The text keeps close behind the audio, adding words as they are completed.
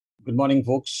Good morning,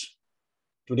 folks.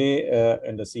 Today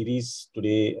in the series,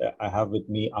 I have with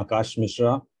me Akash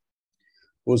Mishra,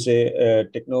 who's a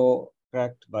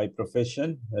technocrat by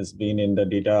profession, has been in the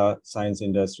data science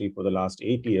industry for the last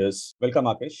 8 years. Welcome,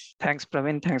 Akash. Thanks,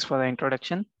 Praveen. Thanks for the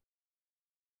introduction.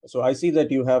 So I see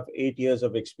that you have 8 years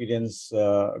of experience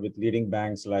with leading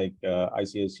banks like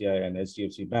ICICI and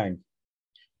HDFC Bank.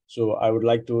 So I would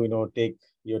like to, take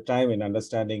your time in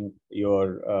understanding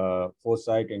your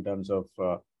foresight in terms of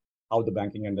how the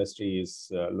banking industry is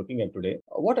looking at today.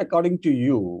 What, according to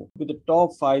you, with the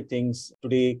top 5 things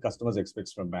today customers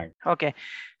expect from bank? Okay.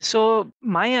 So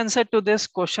my answer to this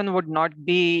question would not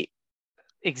be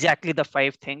exactly the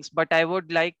 5 things, but I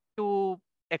would like to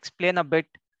explain a bit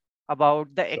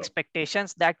about the Sure.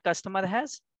 expectations that customer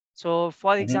has. So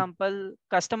for Mm-hmm. example,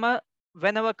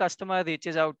 whenever customer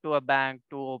reaches out to a bank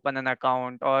to open an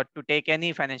account or to take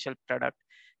any financial product,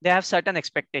 they have certain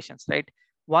expectations, right?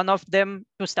 To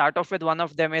start off with, one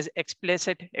of them is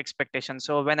explicit expectation.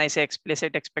 So when I say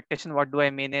explicit expectation, what do I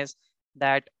mean is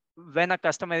that when a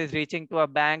customer is reaching to a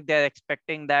bank, they're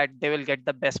expecting that they will get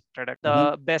the best product,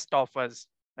 Mm-hmm. the best offers,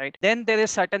 right? Then there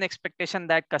is certain expectation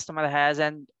that customer has,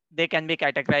 and they can be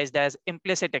categorized as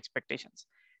implicit expectations.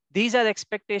 These are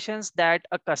expectations that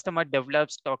a customer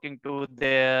develops talking to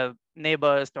their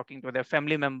neighbors, talking to their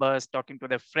family members, talking to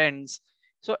their friends.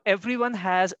 So everyone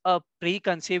has a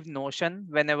preconceived notion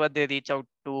whenever they reach out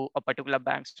to a particular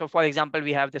bank. So for example,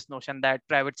 we have this notion that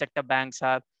private sector banks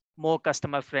are more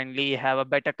customer friendly, have a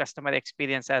better customer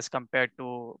experience as compared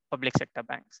to public sector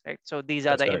banks, right? So these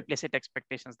are That's the correct. implicit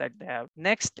expectations that they have.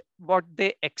 Next, what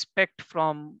they expect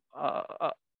from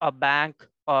a bank,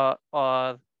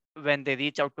 or when they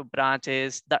reach out to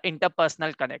branches, the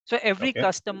interpersonal connect. So every Okay.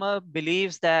 customer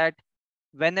believes that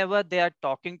whenever they are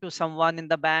talking to someone in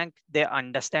the bank, they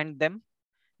understand them,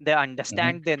 they Mm-hmm.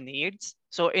 understand their needs.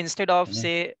 So instead of, Mm-hmm.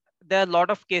 say, there are a lot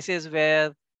of cases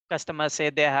where customers say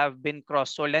they have been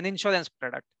cross sold an insurance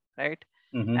product, right?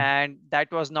 Mm-hmm. And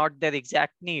that was not their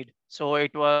exact need, so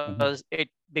Mm-hmm. it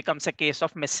becomes a case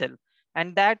of missile,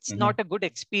 and that's not a Mm-hmm. good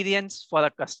experience for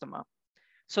a customer.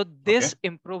 So Okay.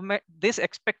 this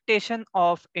expectation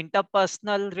of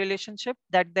interpersonal relationship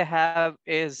that they have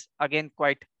is again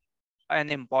quite an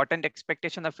important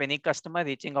expectation of any customer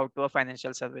reaching out to a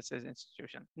financial services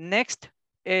institution. Next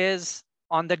is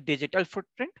on the digital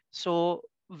footprint. So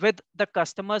with the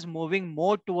customers moving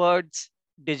more towards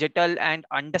digital and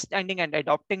understanding and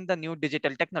adopting the new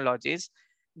digital technologies,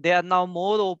 they are now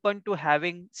more open to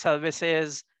having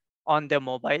services on their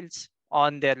mobiles,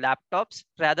 on their laptops,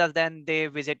 rather than they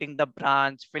visiting the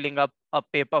branch, filling up a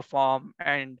paper form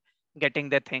and getting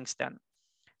their things done.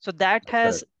 So that That's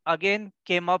has correct. again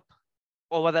came up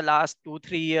over the last 2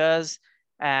 3 years,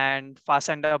 and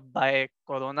fastened up by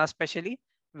corona especially,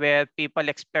 where people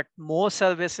expect more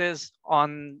services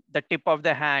on the tip of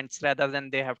their hands rather than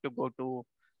they have to go to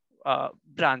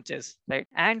branches, right?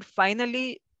 And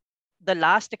finally, the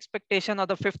last expectation, or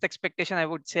the fifth expectation I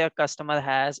would say a customer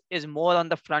has, is more on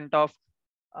the front of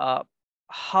uh,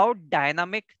 how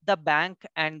dynamic the bank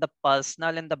and the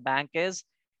personnel in the bank is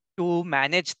to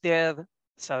manage their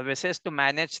services, to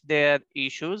manage their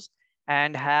issues,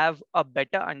 and have a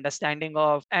better understanding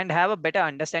of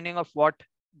what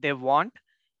they want,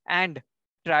 and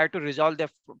try to resolve their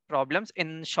problems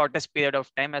in shortest period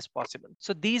of time as possible.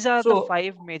 So these are the So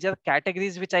 5 major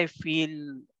categories which I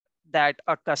feel that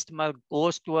a customer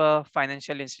goes to a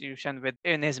financial institution with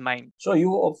in his mind. So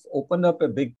you have opened up a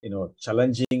big,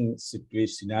 challenging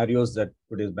situation scenarios that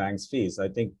today's banks face. I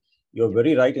think you're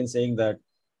very right in saying that,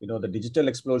 the digital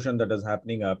explosion that is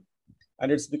happening up,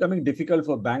 and it's becoming difficult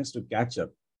for banks to catch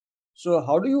up. So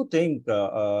how do you think,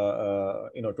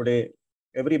 today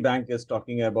every bank is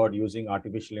talking about using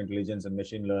artificial intelligence and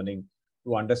machine learning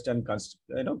to understand,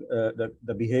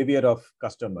 the behavior of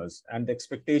customers and the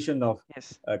expectation of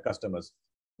Yes. customers.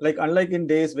 Like unlike in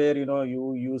days where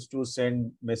you used to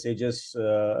send messages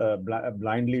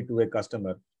blindly to a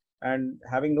customer and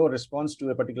having no response to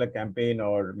a particular campaign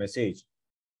or message,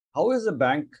 how is the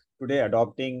bank today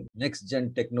adopting next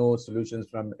gen techno solutions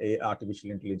from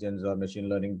artificial intelligence or machine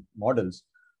learning models?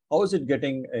 How is it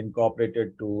getting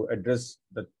incorporated to address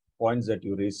the points that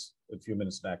you raised a few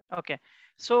minutes back? Okay.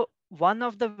 So one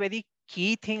of the very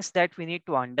key things that we need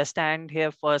to understand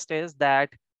here first is that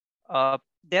uh,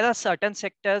 there are certain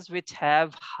sectors which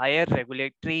have higher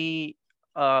regulatory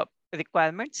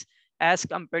requirements as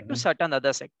compared to Mhm. certain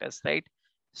other sectors, right?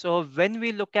 So when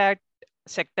we look at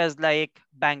sectors like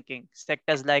banking,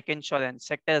 sectors like insurance,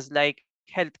 sectors like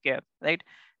healthcare, right?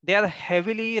 They are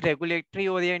heavily regulatory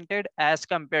oriented as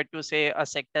compared to, say, a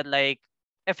sector like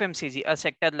FMCG, a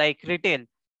sector like retail,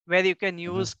 where you can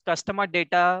use customer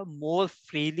data more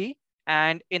freely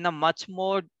and in a much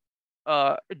more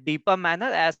deeper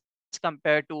manner as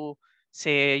compared to,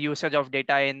 say, usage of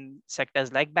data in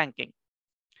sectors like banking.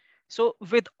 So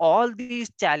with all these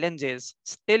challenges,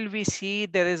 still we see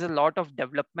there is a lot of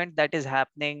development that is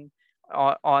happening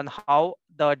on how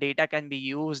the data can be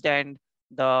used and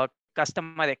the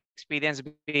customer experience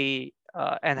be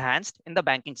enhanced in the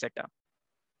banking sector.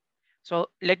 So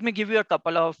let me give you a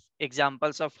couple of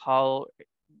examples of how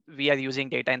we are using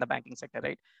data in the banking sector,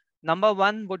 right? Number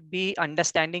one would be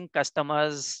understanding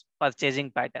customers'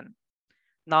 purchasing pattern.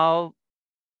 Now,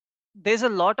 there's a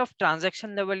lot of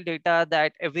transaction level data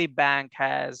that every bank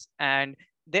has, and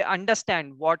they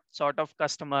understand what sort of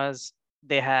customers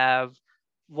they have,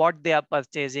 what they are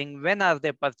purchasing, when are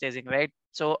they purchasing, right?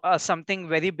 So something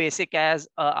very basic as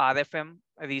RFM,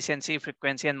 recency,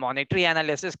 frequency, and monetary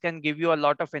analysis can give you a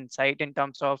lot of insight in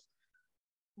terms of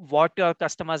what your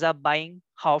customers are buying,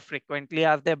 how frequently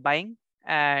are they buying,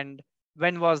 and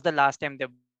when was the last time they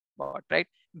bought, right?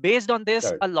 Based on this,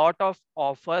 a Correct. lot of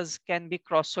offers can be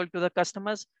cross-sold to the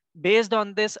customers. Based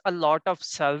on this, a lot of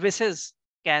services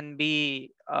can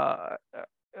be,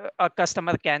 a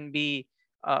customer can be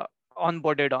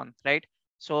onboarded on, right?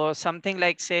 So something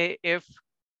like, say, if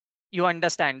you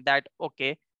understand that,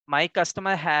 okay, my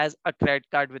customer has a credit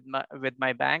card with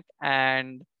my bank,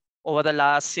 and over the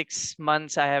last 6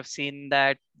 months I have seen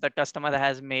that the customer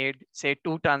has made, say,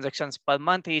 2 transactions per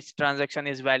month. Each transaction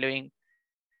is valuing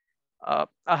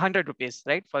 100 rupees,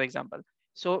 right, for example.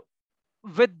 So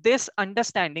with this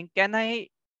understanding, can I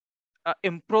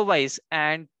improvise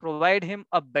and provide him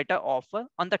a better offer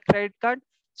on the credit card,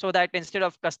 so that instead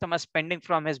of customer spending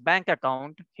from his bank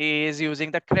account, he is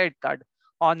using the credit card,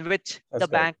 on which That's the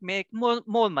correct. bank make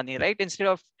more money, right? Instead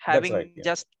of That's right. having Yeah.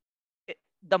 just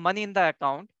the money in the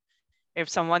account, if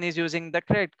someone is using the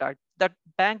credit card, the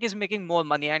bank is making more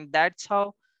money. And that's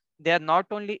how they are not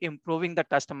only improving the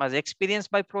customer's experience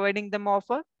by providing them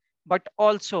offer, but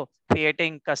also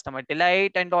creating customer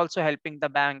delight and also helping the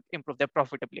bank improve their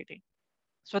profitability.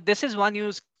 So this is one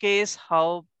use case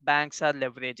how banks are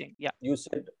leveraging. Yeah. You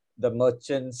said the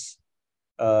merchants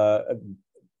uh,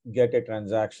 get a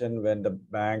transaction when the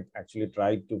bank actually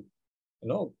tried to,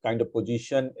 kind of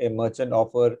position a merchant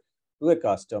offer to a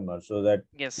customer so that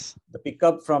Yes. the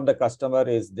pickup from the customer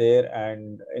is there,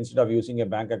 and instead of using a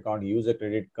bank account, use a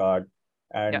credit card,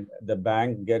 Yeah. and the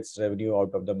bank gets revenue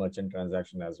out of the merchant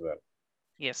transaction as well.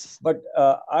 Yes. But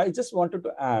I just wanted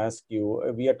to ask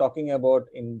you, we are talking about,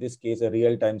 in this case, a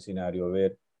real-time scenario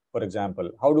where, for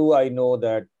example, how do I know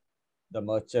that the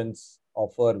merchant's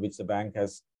offer, which the bank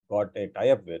has got a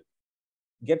tie-up with,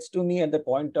 gets to me at the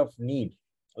point of need?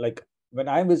 Like when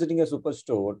I'm visiting a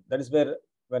superstore, that is where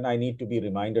when I need to be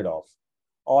reminded of,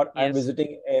 or I'm Yes.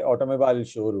 visiting a automobile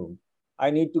showroom, I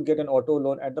need to get an auto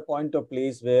loan at the point of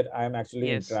place where I'm actually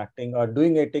Yes. interacting or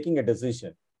doing taking a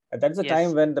decision. And that's the time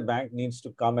Yes. when the bank needs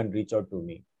to come and reach out to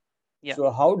me. Yeah. So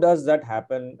how does that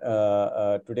happen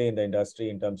today in the industry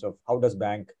in terms of how does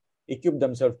bank equip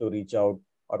themselves to reach out,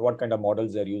 or what kind of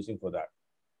models they're using for that?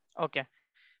 Okay.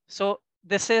 So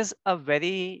this is a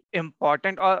very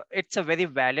important, or it's a very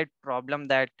valid problem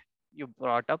that you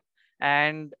brought up.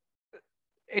 And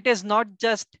it is not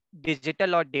just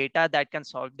digital or data that can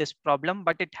solve this problem,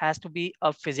 but it has to be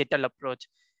a physical approach.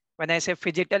 When I say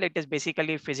physical, it is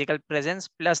basically physical presence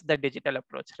plus the digital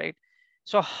approach, right?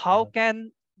 So how Mhm.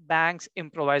 can banks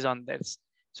improvise on this?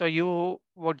 So you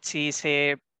would see,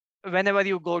 say, whenever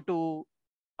you go to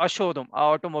a showroom, a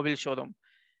automobile showroom,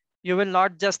 you will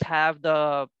not just have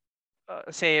the,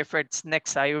 say, if it's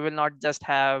Nexa, you will not just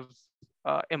have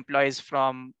employees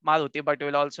from Maruti, but you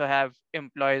will also have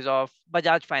employees of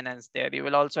Bajaj Finance there. You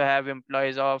will also have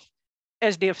employees of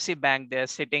HDFC Bank there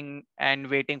sitting and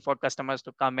waiting for customers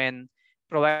to come in,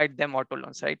 provide them auto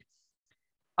loans, right?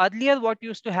 Earlier, what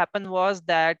used to happen was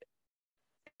that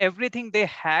everything they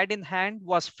had in hand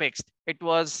was fixed. It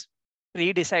was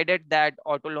pre-decided that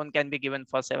auto loan can be given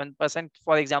for 7%,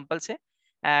 for example, say,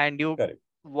 and you Correct.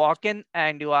 walk in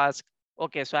and you ask,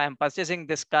 okay, so I'm purchasing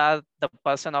this car. The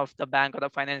person of the bank or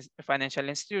the financial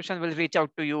institution will reach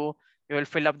out to you. You will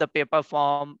fill up the paper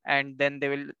form, and then they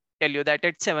will tell you that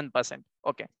it's 7%.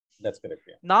 Okay. That's correct.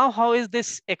 Yeah. Now, how is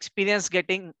this experience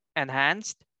getting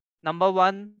enhanced? Number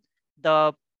one,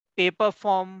 the paper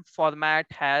form format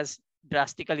has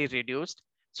drastically reduced.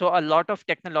 So a lot of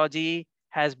technology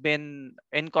has been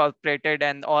incorporated,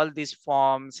 and all these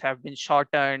forms have been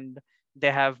shortened.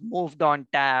 They have moved on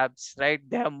tabs, right?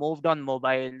 They have moved on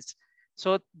mobiles.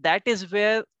 So that is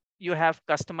where you have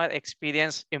customer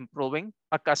experience improving.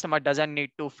 A customer doesn't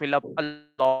need to fill up a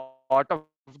lot of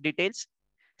details.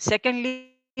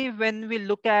 Secondly, when we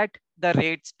look at the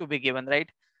rates to be given, right?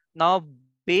 Now,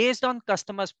 based on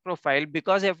customer's profile,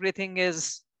 because everything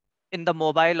is in the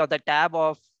mobile or the tab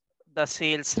of the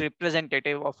sales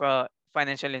representative of a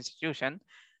financial institution,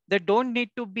 they don't need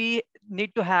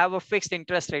to have a fixed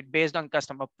interest rate based on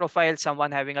customer profile.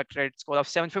 Someone having a credit score of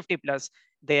 750 plus,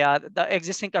 they are the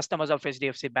existing customers of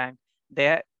HDFC Bank.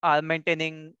 They are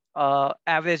maintaining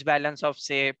average balance of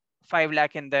say 5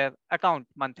 lakh in their account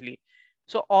monthly.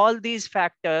 So all these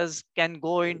factors can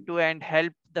go into and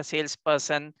help the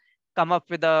salesperson come up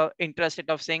with a interest rate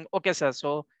of saying, okay, sir,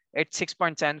 so it's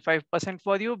 6.75%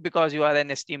 for you because you are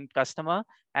an esteemed customer.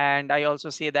 And I also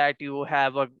see that you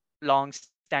have a long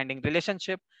standing relationship.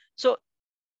 So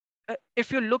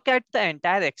if you look at the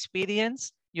entire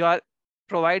experience, you are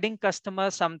providing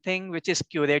customers something which is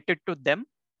curated to them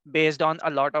based on a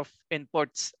lot of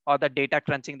inputs or the data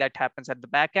crunching that happens at the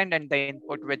back end and the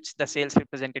input which the sales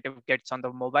representative gets on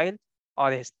the mobile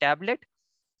or his tablet.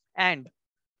 And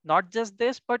not just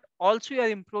this, but also you are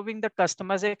improving the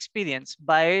customer's experience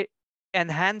by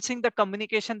enhancing the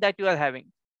communication that you are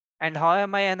having. And how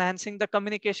am I enhancing the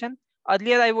communication?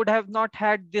 Earlier, I would have not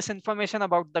had this information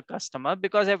about the customer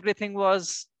because everything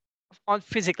was on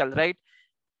physical, right?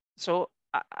 So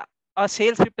a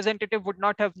sales representative would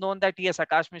not have known that yes,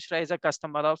 Akash Mishra is a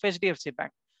customer of HDFC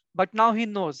Bank, but now he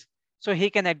knows, so he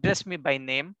can address me by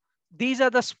name. These are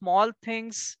the small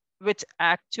things which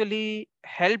actually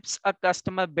helps a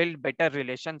customer build better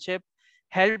relationship,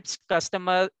 helps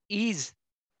customer ease.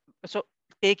 So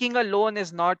taking a loan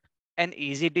is not an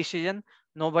easy decision.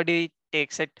 Nobody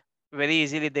takes it very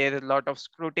easily. There is a lot of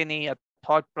scrutiny, a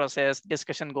thought process,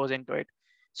 discussion goes into it.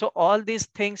 So all these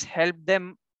things help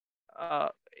them uh,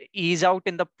 ease out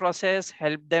in the process,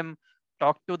 help them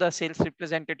talk to the sales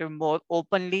representative more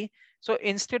openly. So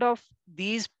instead of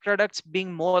these products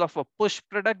being more of a push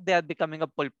product, they are becoming a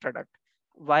pull product.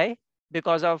 Why?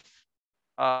 Because of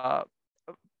uh,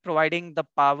 providing the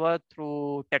power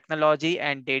through technology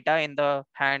and data in the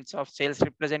hands of sales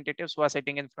representatives who are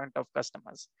sitting in front of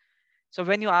customers. So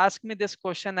when you ask me this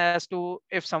question as to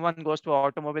if someone goes to an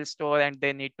automobile store and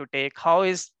they need to take, how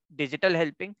is digital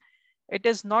helping? It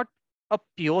is not a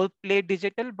pure play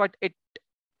digital, but it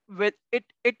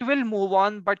will move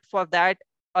on. But for that,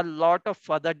 a lot of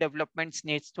further developments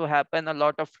needs to happen. A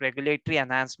lot of regulatory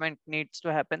enhancement needs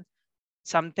to happen.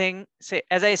 Something, say,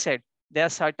 as I said, there are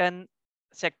certain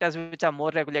sectors which are more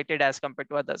regulated as compared to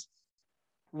others.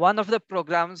 One of the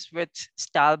programs which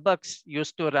Starbucks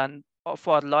used to run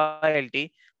for loyalty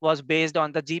was based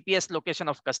on the GPS location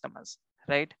of customers,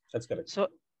 right? That's correct. So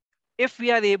if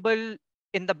we are able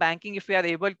in the banking, if we are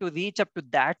able to reach up to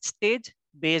that stage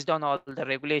based on all the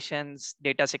regulations,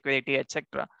 data security,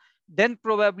 etc., then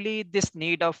probably this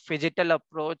need of phygital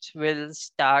approach will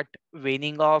start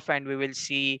waning off and we will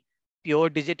see pure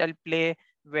digital play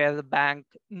where the bank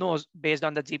knows based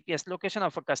on the GPS location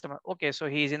of a customer. Okay, so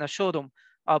he is in a showroom.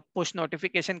 A push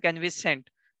notification can be sent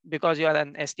because you are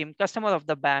an esteemed customer of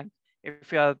the bank. If you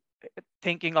are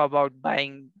thinking about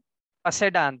buying a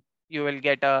sedan, you will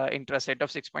get a interest rate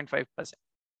of 6.5%,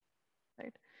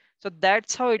 right? So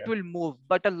that's how it Yeah. will move.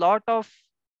 But a lot of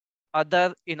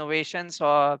other innovations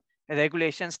or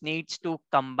regulations needs to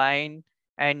combine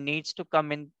and needs to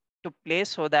come into play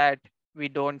so that we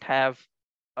don't have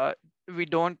uh, we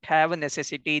don't have a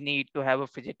necessity need to have a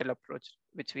phygital approach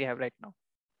which we have right now.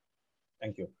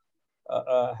 Thank you.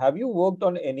 Have you worked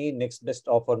on any next best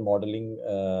offer modeling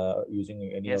using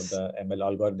any of Yes. the ML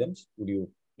algorithms? Would you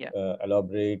Yeah.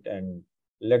 elaborate and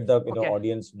let the Okay.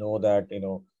 audience know that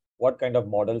what kind of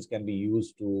models can be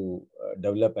used to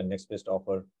develop a next best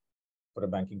offer for a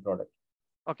banking product?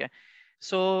 Okay.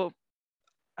 So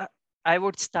uh, I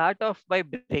would start off by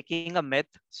breaking a myth.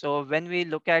 So when we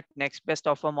look at next best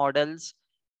offer models,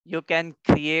 you can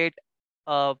create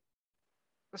a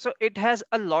so it has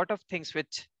a lot of things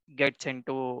which gets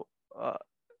into uh,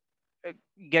 uh,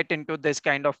 get into this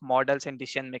kind of models and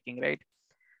decision making, right?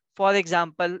 For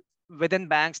example, within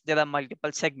banks there are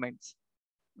multiple segments.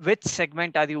 Which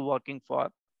segment are you working for?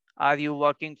 Are you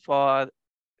working for,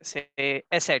 say,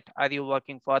 asset? Are you working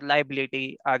for liability?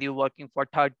 Are you working for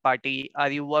third party? Are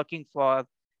you working for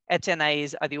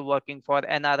HNIs? Are you working for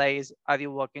NRIs? Are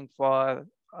you working for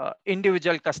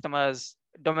individual customers,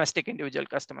 domestic individual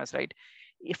customers, right?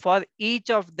 For each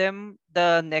of them,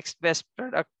 the next best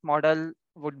product model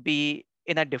would be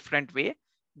in a different way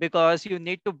because you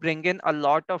need to bring in a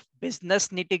lot of business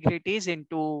nitty gritties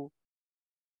into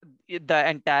the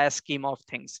entire scheme of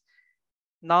things.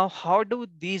 Now, how do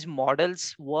these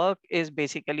models work is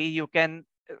basically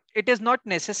it is not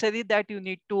necessary that you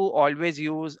need to always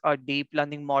use a deep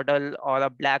learning model or a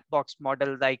black box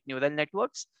model like neural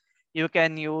networks. You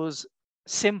can use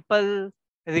simple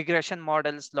regression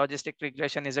models. Logistic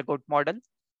regression is a good model.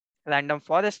 Random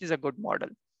forest is a good model.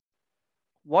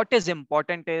 What is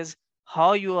important is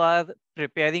how you are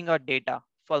preparing your data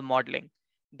for modeling.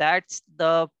 That's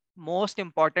the most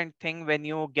important thing when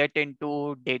you get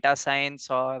into data science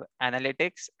or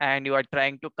analytics and you are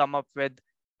trying to come up with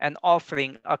an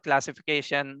offering, a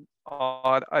classification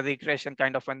or a regression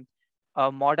kind of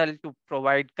a model to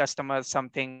provide customers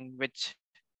something which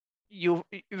you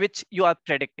are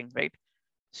predicting, right?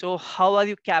 So how are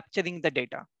you capturing the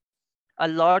data? A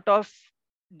lot of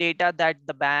data that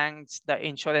the banks, the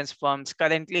insurance firms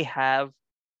currently have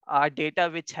are data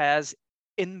which has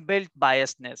inbuilt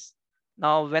biasness.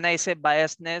 Now, when I say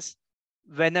biasness,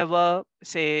 whenever,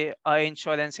 say, an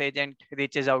insurance agent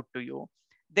reaches out to you,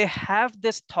 they have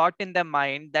this thought in their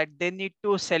mind that they need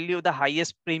to sell you the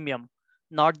highest premium,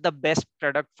 not the best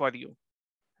product for you,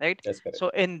 right? That's correct. So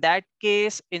in that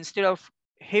case, instead of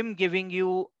him giving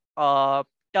you a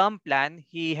term plan,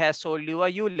 he has sold you a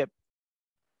ULIP,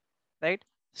 right?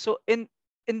 So in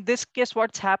this case,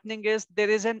 what's happening is there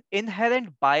is an inherent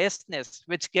biasness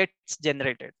which gets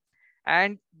generated.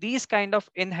 And these kind of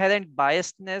inherent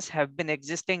biasness have been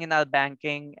existing in our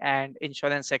banking and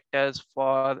insurance sectors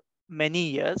for many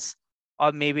years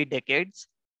or maybe decades.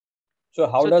 So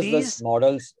how So does this these,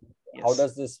 models, how yes,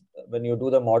 does this, when you do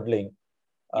the modeling,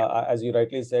 yeah, as you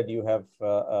rightly said, you have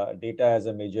data as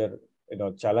a major,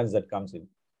 challenge that comes in.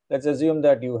 Let's assume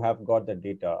that you have got the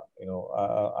data.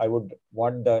 I would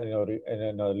want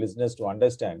the listeners to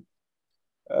understand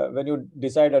when you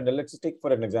decide on. Let's take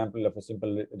for an example of a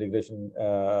simple regression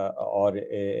or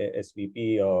a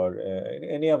SVP or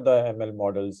any of the ML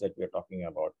models that we are talking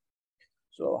about.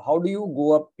 So how do you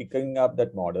go up picking up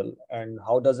that model, and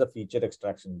how does the feature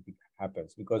extraction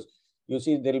happens? Because you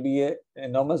see there will be an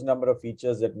enormous number of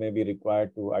features that may be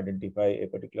required to identify a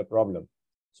particular problem.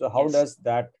 So how yes. does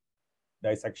that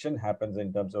dissection happens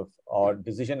in terms of, or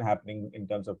decision happening in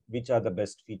terms of which are the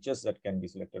best features that can be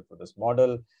selected for this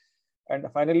model? And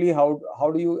finally,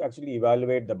 how do you actually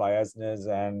evaluate the biasness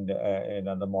and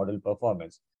the model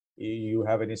performance? You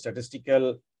have any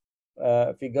statistical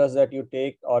figures that you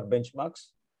take or benchmarks?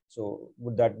 So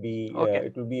would that be, Okay,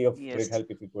 it will be of great yes. help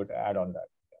if you could add on that.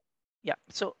 Yeah,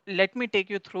 so let me take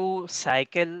you through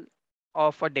cycle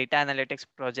of a data analytics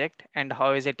project and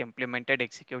how is it implemented,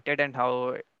 executed, and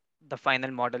how the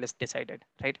final model is decided,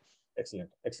 right? Excellent,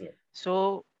 excellent.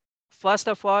 So first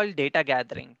of all, data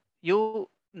gathering. You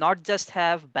not just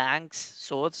have banks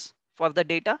source for the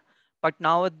data, but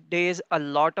nowadays a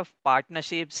lot of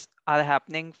partnerships are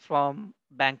happening from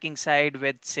banking side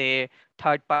with, say,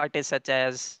 third parties such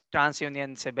as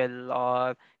TransUnion, Sibyl,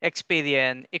 or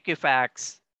Experian,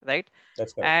 Equifax, right?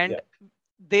 That's correct. Yeah, And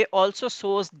they also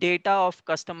source data of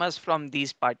customers from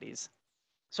these parties.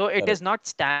 So it is correct. not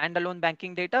standalone banking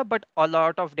data, but a lot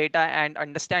of data and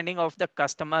understanding of the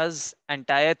customer's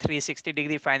entire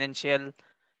 360-degree financial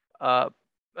uh,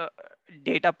 uh,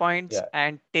 data points Yeah,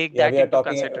 and take yeah. that We are into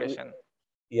talking. consideration.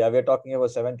 Yeah, we are talking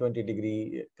about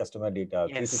 720-degree customer data.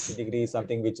 360 Yes. degree is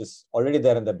something which is already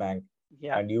there in the bank.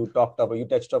 Yeah. And you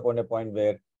touched upon a point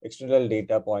where external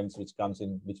data points which comes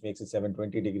in, which makes it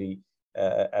 720-degree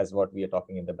as what we are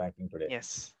talking in the banking today.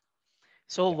 Yes.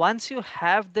 So Yeah, once you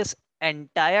have this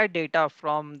entire data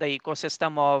from the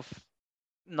ecosystem of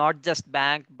not just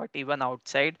bank but even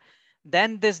outside,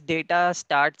 then this data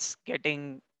starts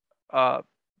getting uh,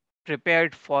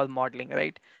 prepared for modeling,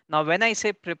 right? Now, when I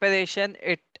say preparation,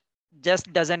 it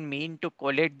just doesn't mean to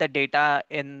collate the data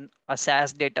in a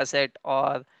SAS data set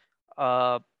or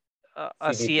uh,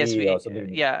 a CDP CSV, or something.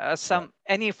 yeah, Yeah, some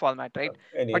any format, right?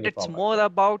 But any it's format. more Yeah,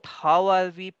 about how are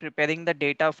we preparing the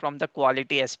data from the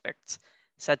quality aspects,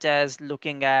 such as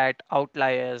looking at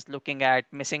outliers, looking at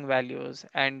missing values,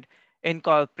 and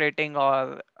incorporating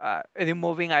or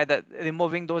removing either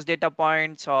removing those data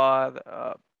points or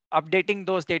updating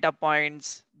those data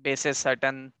points basis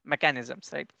certain mechanisms,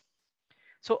 right?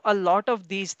 So a lot of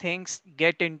these things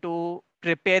get into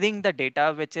preparing the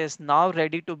data, which is now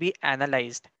ready to be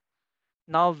analyzed.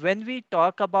 Now, when we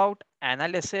talk about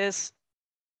analysis,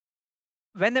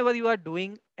 whenever you are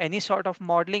doing any sort of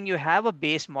modeling, you have a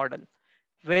base model,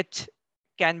 which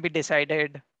can be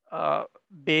decided uh,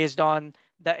 based on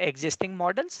the existing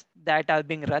models that are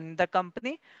being run in the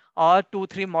company, or two,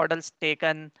 three models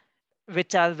taken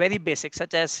which are very basic,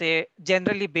 such as, say,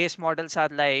 generally base models are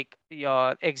like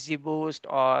your XGBoost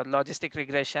or logistic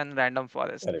regression, random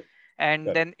forest. correct, And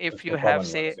correct. then if That's you the have,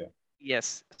 common say, ones. Yeah,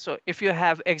 yes, so if you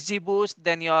have XGBoost,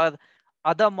 then your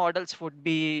Other models would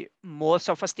be more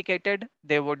sophisticated.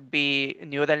 They would be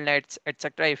neural nets,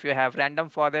 etc. If you have random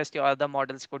forest, your other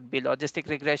models could be logistic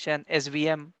regression,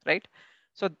 SVM, right?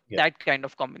 So Yeah. that kind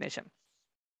of combination.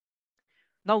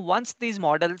 Now, once these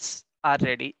models are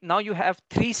ready, now you have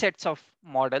three sets of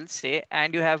models, say,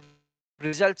 and you have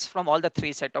results from all the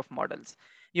three set of models.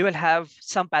 You will have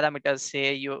some parameters,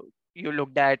 say you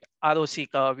looked at ROC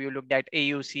curve, you looked at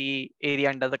AUC, area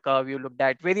under the curve, you looked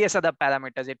at various other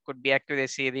parameters. It could be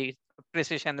accuracy,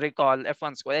 precision, recall,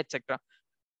 F1 score, etc.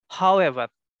 However,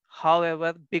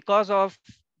 because of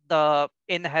the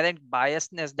inherent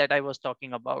biasness that I was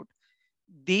talking about,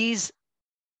 these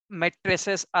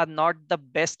matrices are not the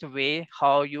best way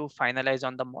how you finalize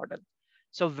on the model.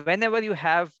 So whenever you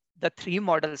have the three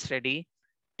models ready,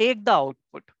 take the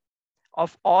output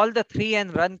of all the three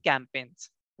and run campaigns.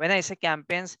 When I say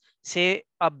campaigns, say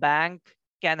a bank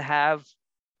can have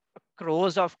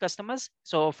crores of customers.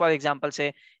 So for example,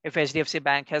 say if HDFC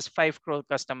Bank has 5 crore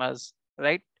customers,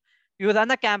 right? You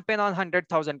run a campaign on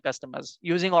 100,000 customers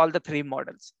using all the three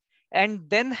models, and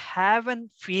then have a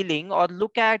feeling or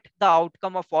look at the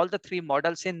outcome of all the three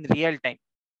models in real time,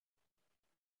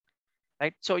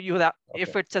 right? So you have, Okay.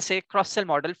 if it's a say cross-sell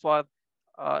model for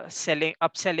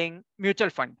upselling mutual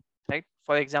fund, right?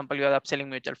 For example, you are upselling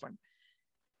mutual fund.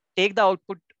 Take the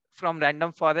output from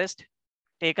random forest,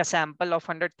 take a sample of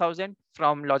 100,000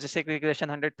 from logistic regression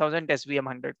 100,000, SVM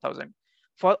 100,000.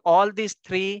 For all these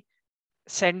three,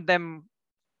 send them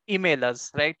emailers,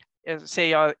 right?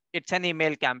 Say it's an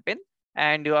email campaign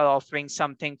and you are offering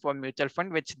something for mutual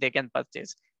fund which they can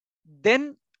purchase.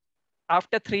 Then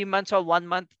after 3 months or 1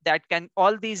 month, that can,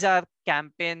 all these are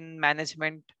campaign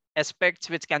management aspects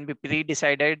which can be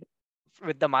pre-decided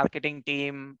with the marketing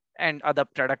team and other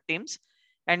product teams.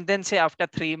 And then say after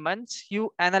 3 months,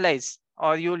 you analyze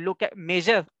or you look at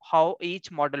measure how each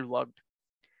model worked.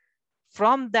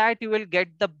 From that, you will get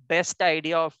the best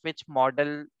idea of which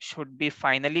model should be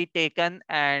finally taken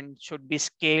and should be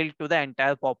scaled to the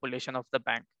entire population of the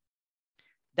bank.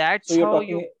 So That's you're how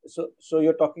you, talking. So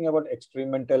you're talking about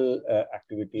experimental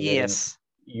activity wherein yes,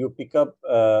 you pick up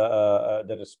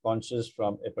the responses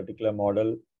from a particular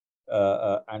model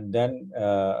and then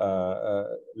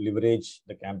leverage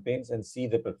the campaigns and see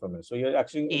the performance. So you're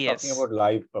actually talking yes, about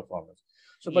live performance.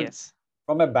 So, but yes,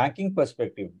 from a banking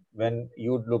perspective, when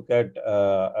you look at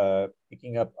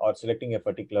picking up or selecting a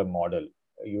particular model,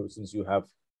 you since you have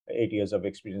 8 years of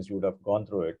experience, you would have gone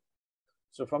through it.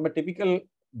 So, from a typical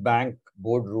bank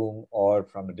boardroom or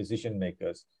from the decision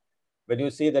makers, when you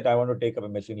say that I want to take up a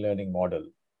machine learning model,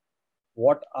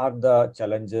 what are the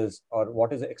challenges or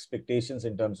what is the expectations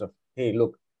in terms of, hey,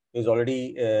 look, there's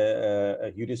already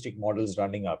heuristic models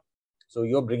running up. So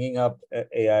you're bringing up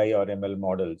AI or ML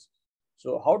models.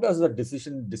 So how does the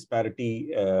decision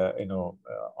disparity,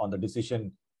 on the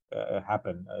decision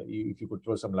happen? If you could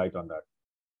throw some light on that.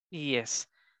 yes.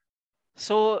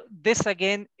 So this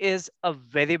again is a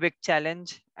very big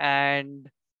challenge. And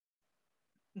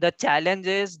the challenge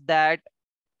is that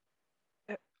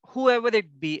whoever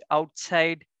it be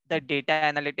outside the data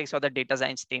analytics or the data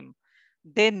science team,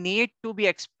 they need to be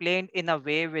explained in a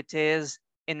way which is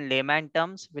in layman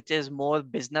terms, which is more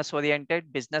business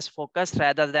oriented, business focused,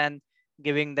 rather than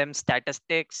giving them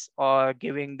statistics or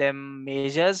giving them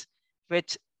measures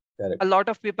which a Correct. lot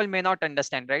of people may not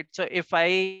understand, right? So if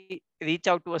I reach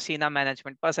out to a senior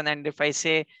management person and if I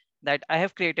say that I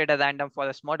have created a random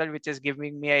forest model which is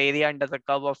giving me an area under the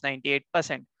curve of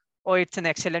 98%, oh, it's an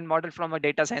excellent model from a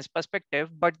data science perspective,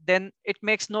 but then it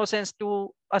makes no sense to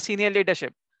a senior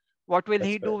leadership. What will That's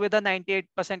he do correct. with a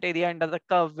 98% area under the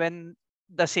curve when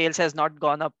the sales has not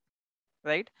gone up,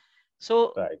 right?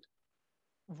 So Right.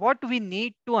 what we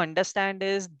need to understand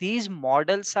is these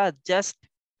models are just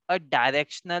a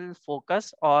directional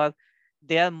focus, or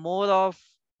they are more of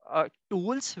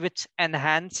tools which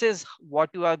enhances what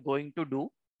you are going to do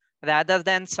rather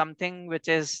than something which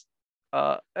is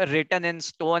written in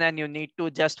stone and you need to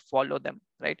just follow them,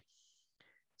 right?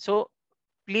 So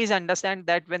please understand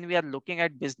that when we are looking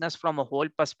at business from a whole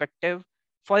perspective,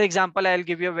 for example, I'll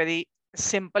give you a very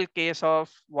simple case of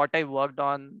what I worked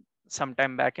on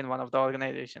sometime back in one of the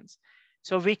organizations.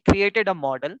 So we created a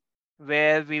model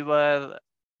where we were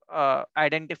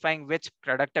identifying which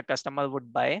product a customer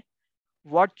would buy,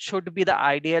 what should be the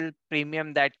ideal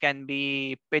premium that can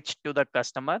be pitched to the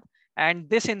customer, and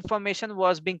this information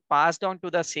was being passed on to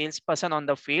the salesperson on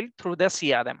the field through the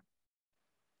CRM.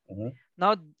 Mhm.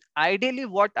 Now, ideally,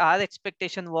 what our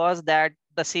expectation was that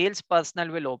the sales personnel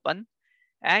will open,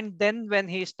 and then when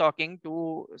he's talking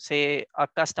to, say, a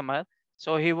customer,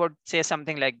 so he would say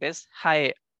something like this: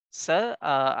 "Hi, sir,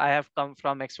 I have come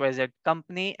from XYZ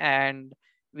company, and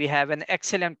we have an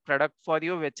excellent product for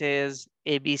you, which is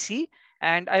ABC.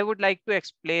 And I would like to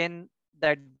explain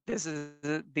that these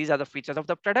are the features of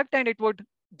the product, and it would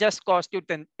just cost you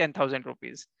 10,000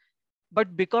 rupees.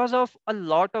 But because of a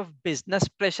lot of business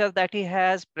pressure that he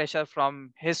has, pressure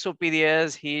from his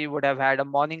superiors, he would have had a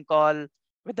morning call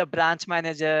with the branch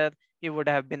manager. He would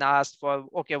have been asked for,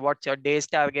 okay, what's your day's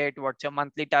target? What's your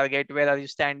monthly target? Where are you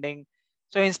standing?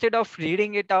 So instead of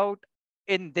reading it out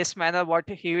in this manner, what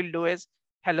he will do is,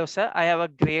 hello, sir, I have a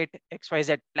great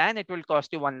XYZ plan. It will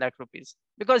cost you 1 lakh rupees,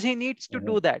 because he needs to Mm-hmm.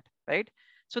 do that, right?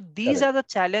 So these are Correct. the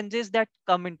challenges that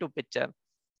come into picture.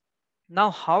 Now,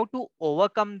 how to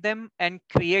overcome them and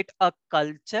create a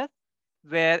culture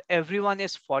where everyone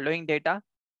is following data?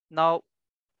 Now,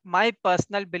 my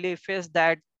personal belief is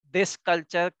that this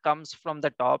culture comes from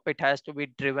the top. It has to be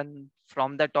driven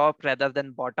from the top rather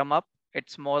than bottom up.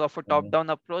 It's more of a top Mm-hmm. down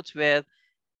approach where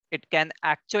it can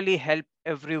actually help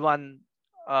everyone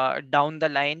down the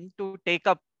line to take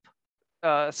up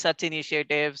such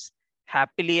initiatives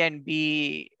happily and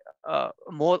be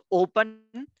more open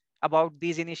about these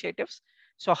initiatives.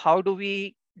 So how do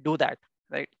we do that,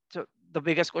 right? So the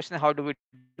biggest question is, how do we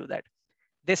do that?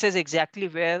 This is exactly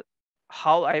where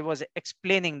how I was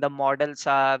explaining the models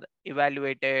are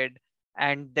evaluated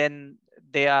and then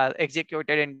they are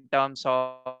executed in terms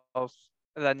of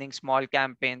running small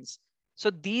campaigns. So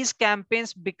these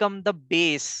campaigns become the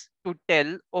base to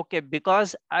tell, okay,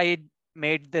 because I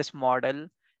made this model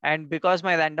and because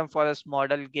my random forest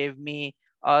model gave me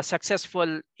a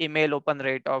successful email open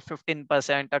rate of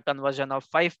 15%, a conversion of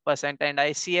 5%, and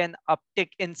I see an uptick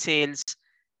in sales.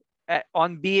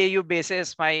 On BAU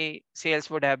basis, my sales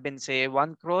would have been, say,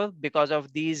 1 crore. Because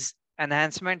of these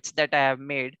enhancements that I have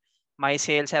made, my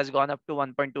sales has gone up to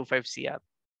 1.25 CR.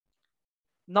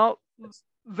 Now, Yes.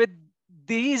 with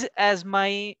these as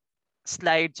my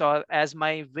slides or as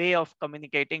my way of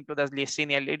communicating to the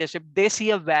senior leadership, they see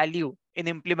a value in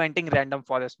implementing random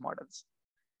forest models,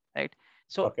 right?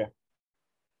 So Okay.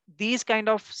 these kind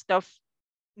of stuff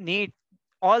need,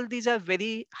 all these are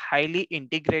very highly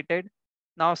integrated.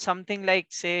 Now something like,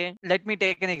 say, let me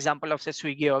take an example of, say,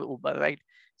 Swiggy or Uber, right?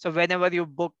 So whenever you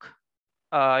book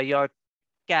your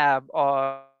cab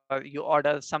or you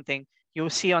order something, you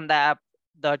see on the app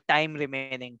the time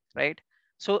remaining, right?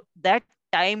 So that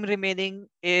time remaining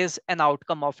is an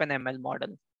outcome of an ML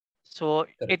model. So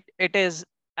Correct. it is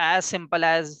as simple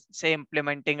as, say,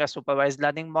 implementing a supervised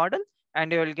learning model,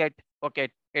 and you will get, okay,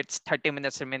 it's 30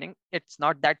 minutes remaining. It's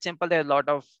not that simple. There are a lot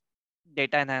of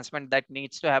data enhancement that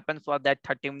needs to happen for that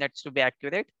 30 minutes to be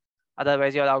accurate.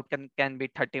 Otherwise, your outcome can be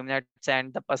 30 minutes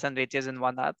and the person reaches in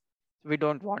 1 hour. We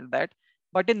don't want that.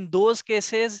 But in those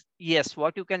cases, yes,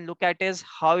 what you can look at is,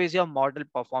 how is your model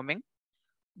performing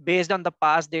based on the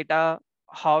past data?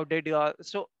 How did your,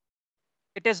 so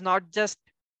it is not just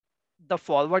the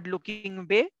forward looking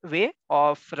way of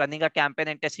running a campaign and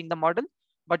testing the model,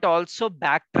 but also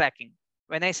backtracking.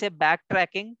 When I say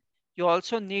backtracking, you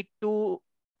also need to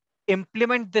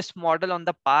implement this model on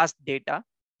the past data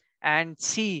and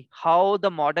see how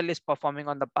the model is performing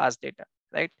on the past data,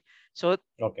 right? So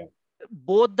Okay.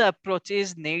 both the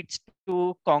approaches needs to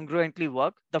congruently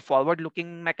work, the forward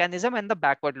looking mechanism and the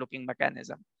backward looking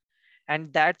mechanism.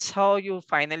 And that's how you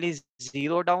finally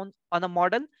zero down on a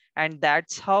model. And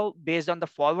that's how, based on the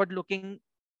forward looking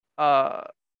uh,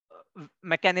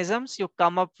 mechanisms, you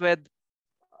come up with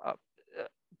uh, uh,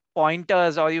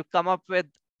 pointers, or you come up with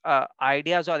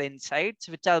ideas or insights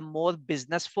which are more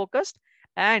business focused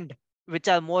and which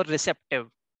are more receptive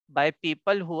by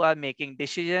people who are making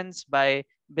decisions, by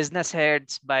business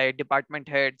heads, by department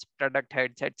heads, product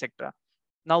heads, etc.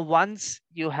 Now once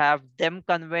you have them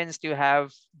convinced, you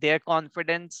have their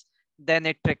confidence, then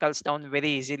it trickles down very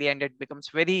easily and it becomes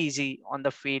very easy on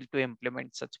the field to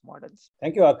implement such models.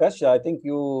 Thank you, Akash. I think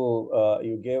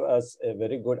you gave us a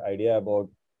very good idea about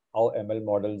how ML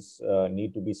models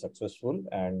need to be successful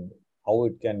and how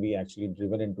it can be actually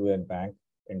driven into a bank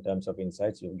in terms of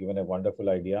insights. You've given a wonderful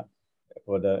idea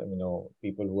for the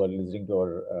people who are listening to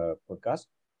our podcast.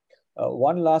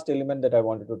 One last element that I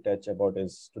wanted to touch about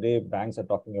is today banks are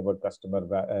talking about customer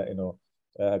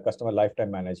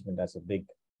lifetime management as a big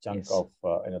chunk Yes. of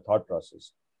thought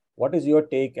process. What is your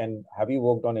take, and have you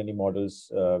worked on any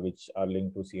models which are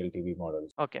linked to CLTV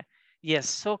models? Okay. Yes.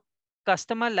 So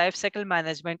customer lifecycle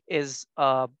management is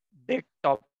a big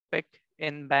topic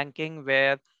in banking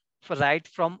where right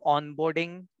from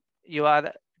onboarding, you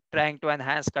are trying to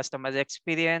enhance customers'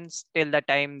 experience till the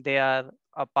time they are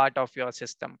a part of your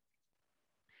system.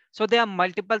 So there are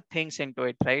multiple things into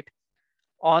it, right?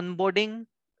 Onboarding.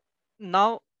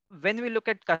 Now, when we look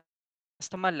at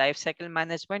customer lifecycle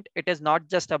management, it is not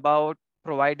just about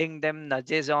providing them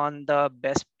nudges on the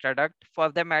best product for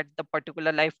them at the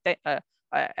particular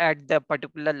at the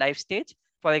particular life stage.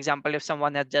 For example, if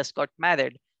someone has just got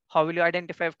married, how will you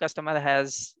identify if customer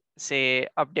has, say,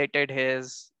 updated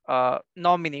his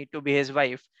nominee to be his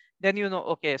wife? Then you know,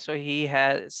 okay, so he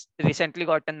has recently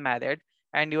gotten married,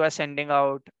 and you are sending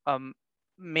out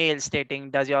mail stating,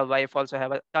 does your wife also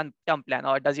have a term plan,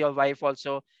 or does your wife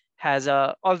also has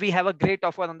a, or we have a great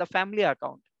offer on the family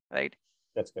account, right?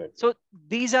 That's correct. So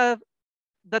these are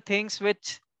the things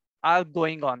which are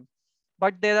going on,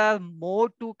 but there are more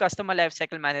to customer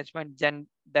lifecycle management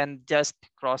than just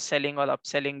cross selling or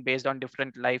upselling based on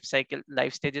different life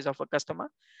stages of a customer,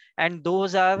 and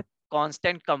those are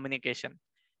constant communication.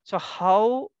 So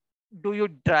how do you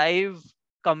drive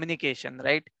communication,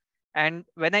 right? And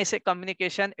when I say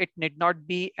communication, it need not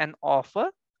be an offer,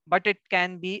 but it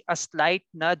can be a slight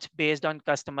nudge based on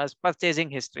customers purchasing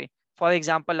history. For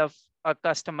example, if a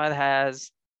customer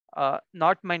has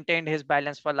not maintained his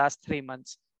balance for last 3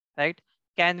 months, right?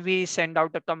 Can we send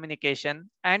out a communication?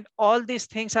 And all these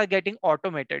things are getting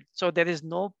automated. So there is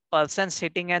no person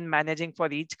sitting and managing for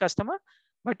each customer,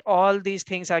 but all these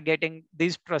things are getting,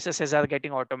 these processes are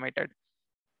getting automated.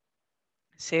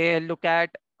 Say, look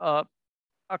at a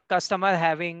customer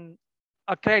having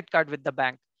a credit card with the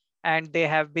bank, and they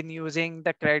have been using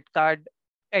the credit card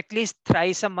at least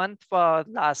thrice a month for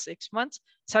last 6 months.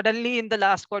 Suddenly in the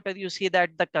last quarter, you see that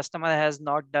the customer has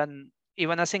not done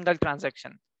even a single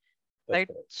transaction, That's right?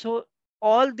 correct. So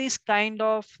all these kind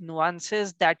of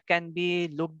nuances that can be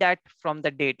looked at from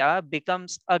the data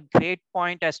becomes a great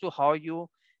point as to how you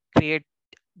create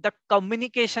the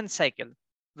communication cycle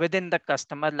within the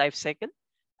customer life cycle.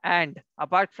 And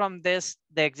apart from this,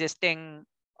 the existing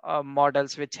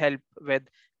models which help with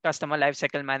customer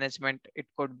lifecycle management, it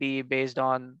could be based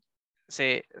on,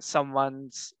 say,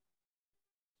 someone's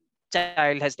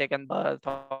child has taken birth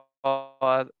or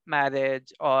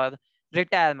marriage or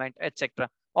retirement, etc.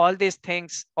 All these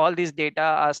things, all these data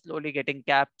are slowly getting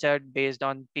captured based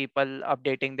on people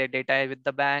updating their data with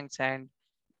the banks, and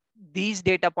these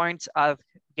data points are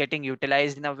getting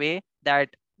utilized in a way that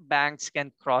banks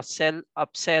can cross sell,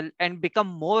 upsell, and become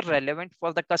more relevant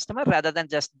for the customer rather than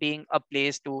just being a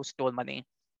place to store money.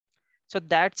 So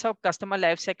that's how customer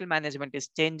lifecycle management is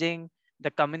changing.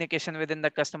 The communication within the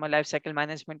customer lifecycle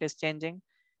management is changing.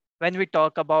 When we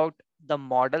talk about the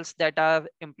models that are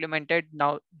implemented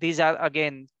now, these are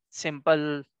again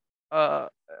simple uh,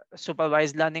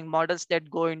 supervised learning models that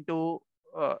go into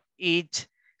each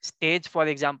stage. For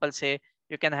example, say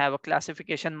you can have a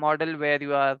classification model where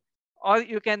you are, or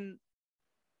you can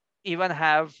even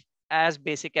have as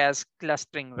basic as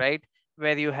clustering, right?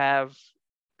 Where you have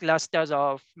clusters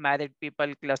of married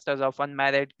people, clusters of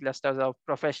unmarried, clusters of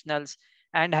professionals,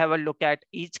 and have a look at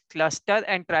each cluster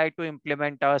and try to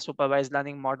implement a supervised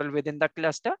learning model within the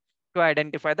cluster to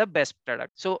identify the best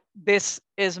product. So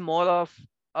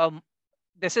um,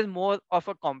 this is more of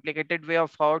a complicated way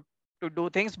of how to do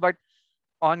things, but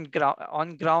on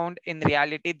ground in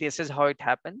reality, this is how it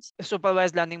happens. The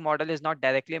supervised learning model is not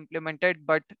directly implemented,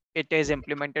 but it is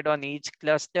implemented on each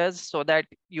clusters so that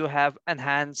you have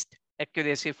enhanced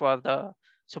accuracy for the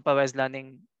supervised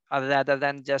learning, rather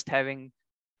than just having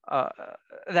uh,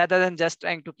 rather than just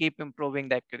trying to keep improving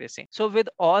the accuracy. So with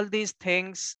all these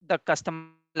things, the customer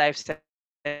lifecycle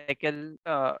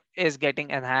is getting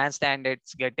enhanced, and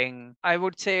it's getting, I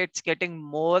would say, it's getting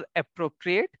more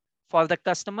appropriate for the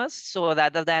customers. So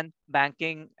rather than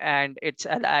banking and its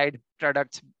allied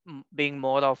products being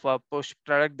more of a push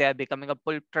product, they are becoming a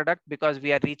pull product because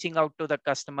we are reaching out to the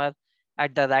customer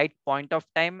at the right point of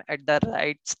time, at the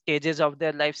right stages of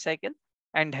their life cycle,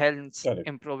 and hence Correct.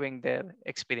 improving their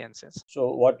experiences.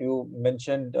 So what you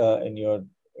mentioned in your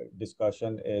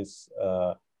discussion is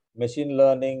machine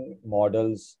learning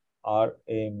models are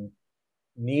in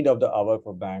need of the hour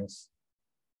for banks,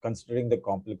 considering the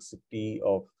complexity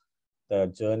of the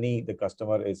journey the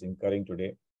customer is incurring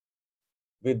today.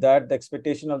 With that, the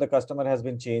expectation of the customer has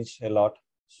been changed a lot.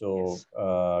 So, Yes.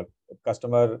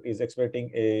 customer is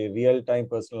expecting a real-time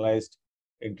personalized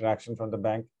interaction from the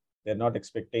bank. They're not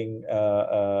expecting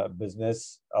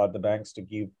business or the banks to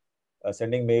keep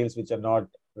sending mails which are not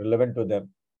relevant to them.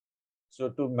 So,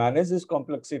 to manage this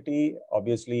complexity,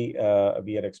 obviously,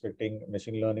 we are expecting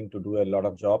machine learning to do a lot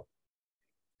of job,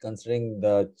 considering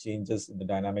the changes in the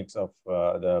dynamics of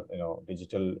the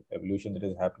digital evolution that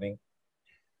is happening.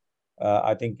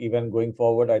 I think even going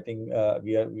forward, I think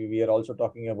we are also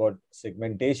talking about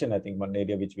segmentation. I think one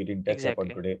area which we didn't touch upon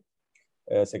Exactly. today,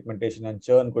 segmentation and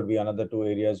churn could be another two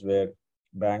areas where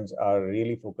banks are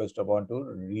really focused upon to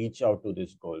reach out to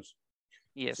these goals.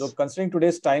 Yes. So considering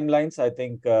today's timelines, I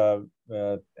think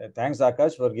thanks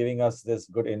Akash for giving us this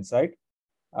good insight.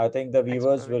 I think the Thanks,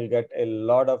 viewers Praveen. will get a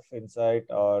lot of insight,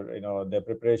 or their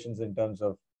preparations in terms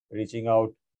of reaching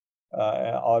out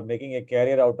or making a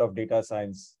career out of data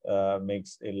science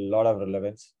makes a lot of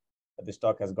relevance. This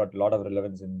talk has got a lot of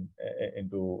relevance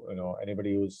into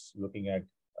anybody who's looking at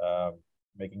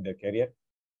making their career.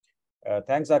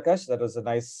 Thanks, Akash. That was a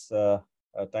nice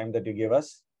time that you gave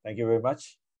us. Thank you very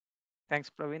much. Thanks,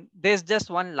 Praveen. There's just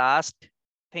one last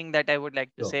thing that I would like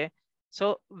to So, say.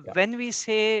 So yeah, when we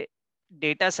say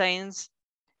data science,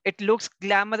 it looks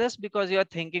glamorous because you're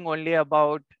thinking only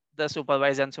about the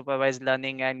supervised, unsupervised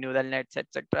learning and neural nets,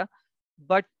 etc.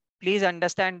 But please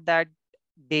understand that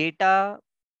data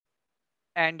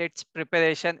and its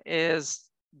preparation is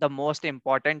the most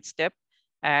important step.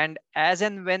 And as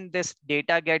and when this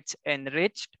data gets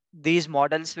enriched, these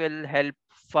models will help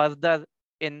further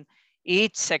in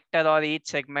each sector or each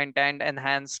segment and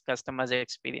enhance customers'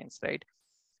 experience, right?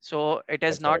 So it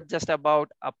is that's right. not just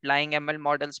about applying ML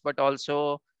models, but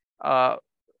also uh,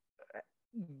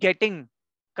 getting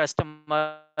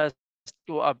customers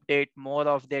to update more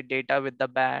of their data with the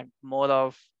bank, more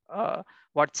of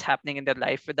what's happening in their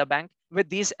life with the bank. With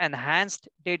these enhanced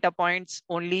data points,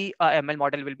 only a ML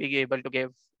model will be able to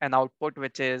give an output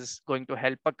which is going to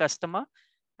help a customer.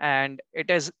 And it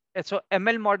is so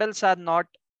ML models are not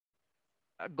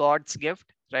God's gift,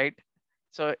 right?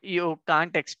 So you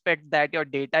can't expect that your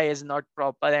data is not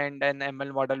proper and an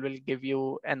ML model will give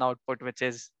you an output which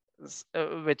is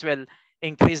which will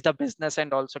increase the business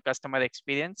and also customer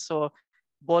experience. So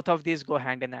both of these go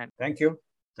hand in hand. Thank you.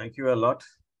 Thank you a lot.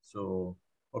 So,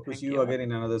 hope to see Thank you you. again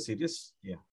in another series. Yeah.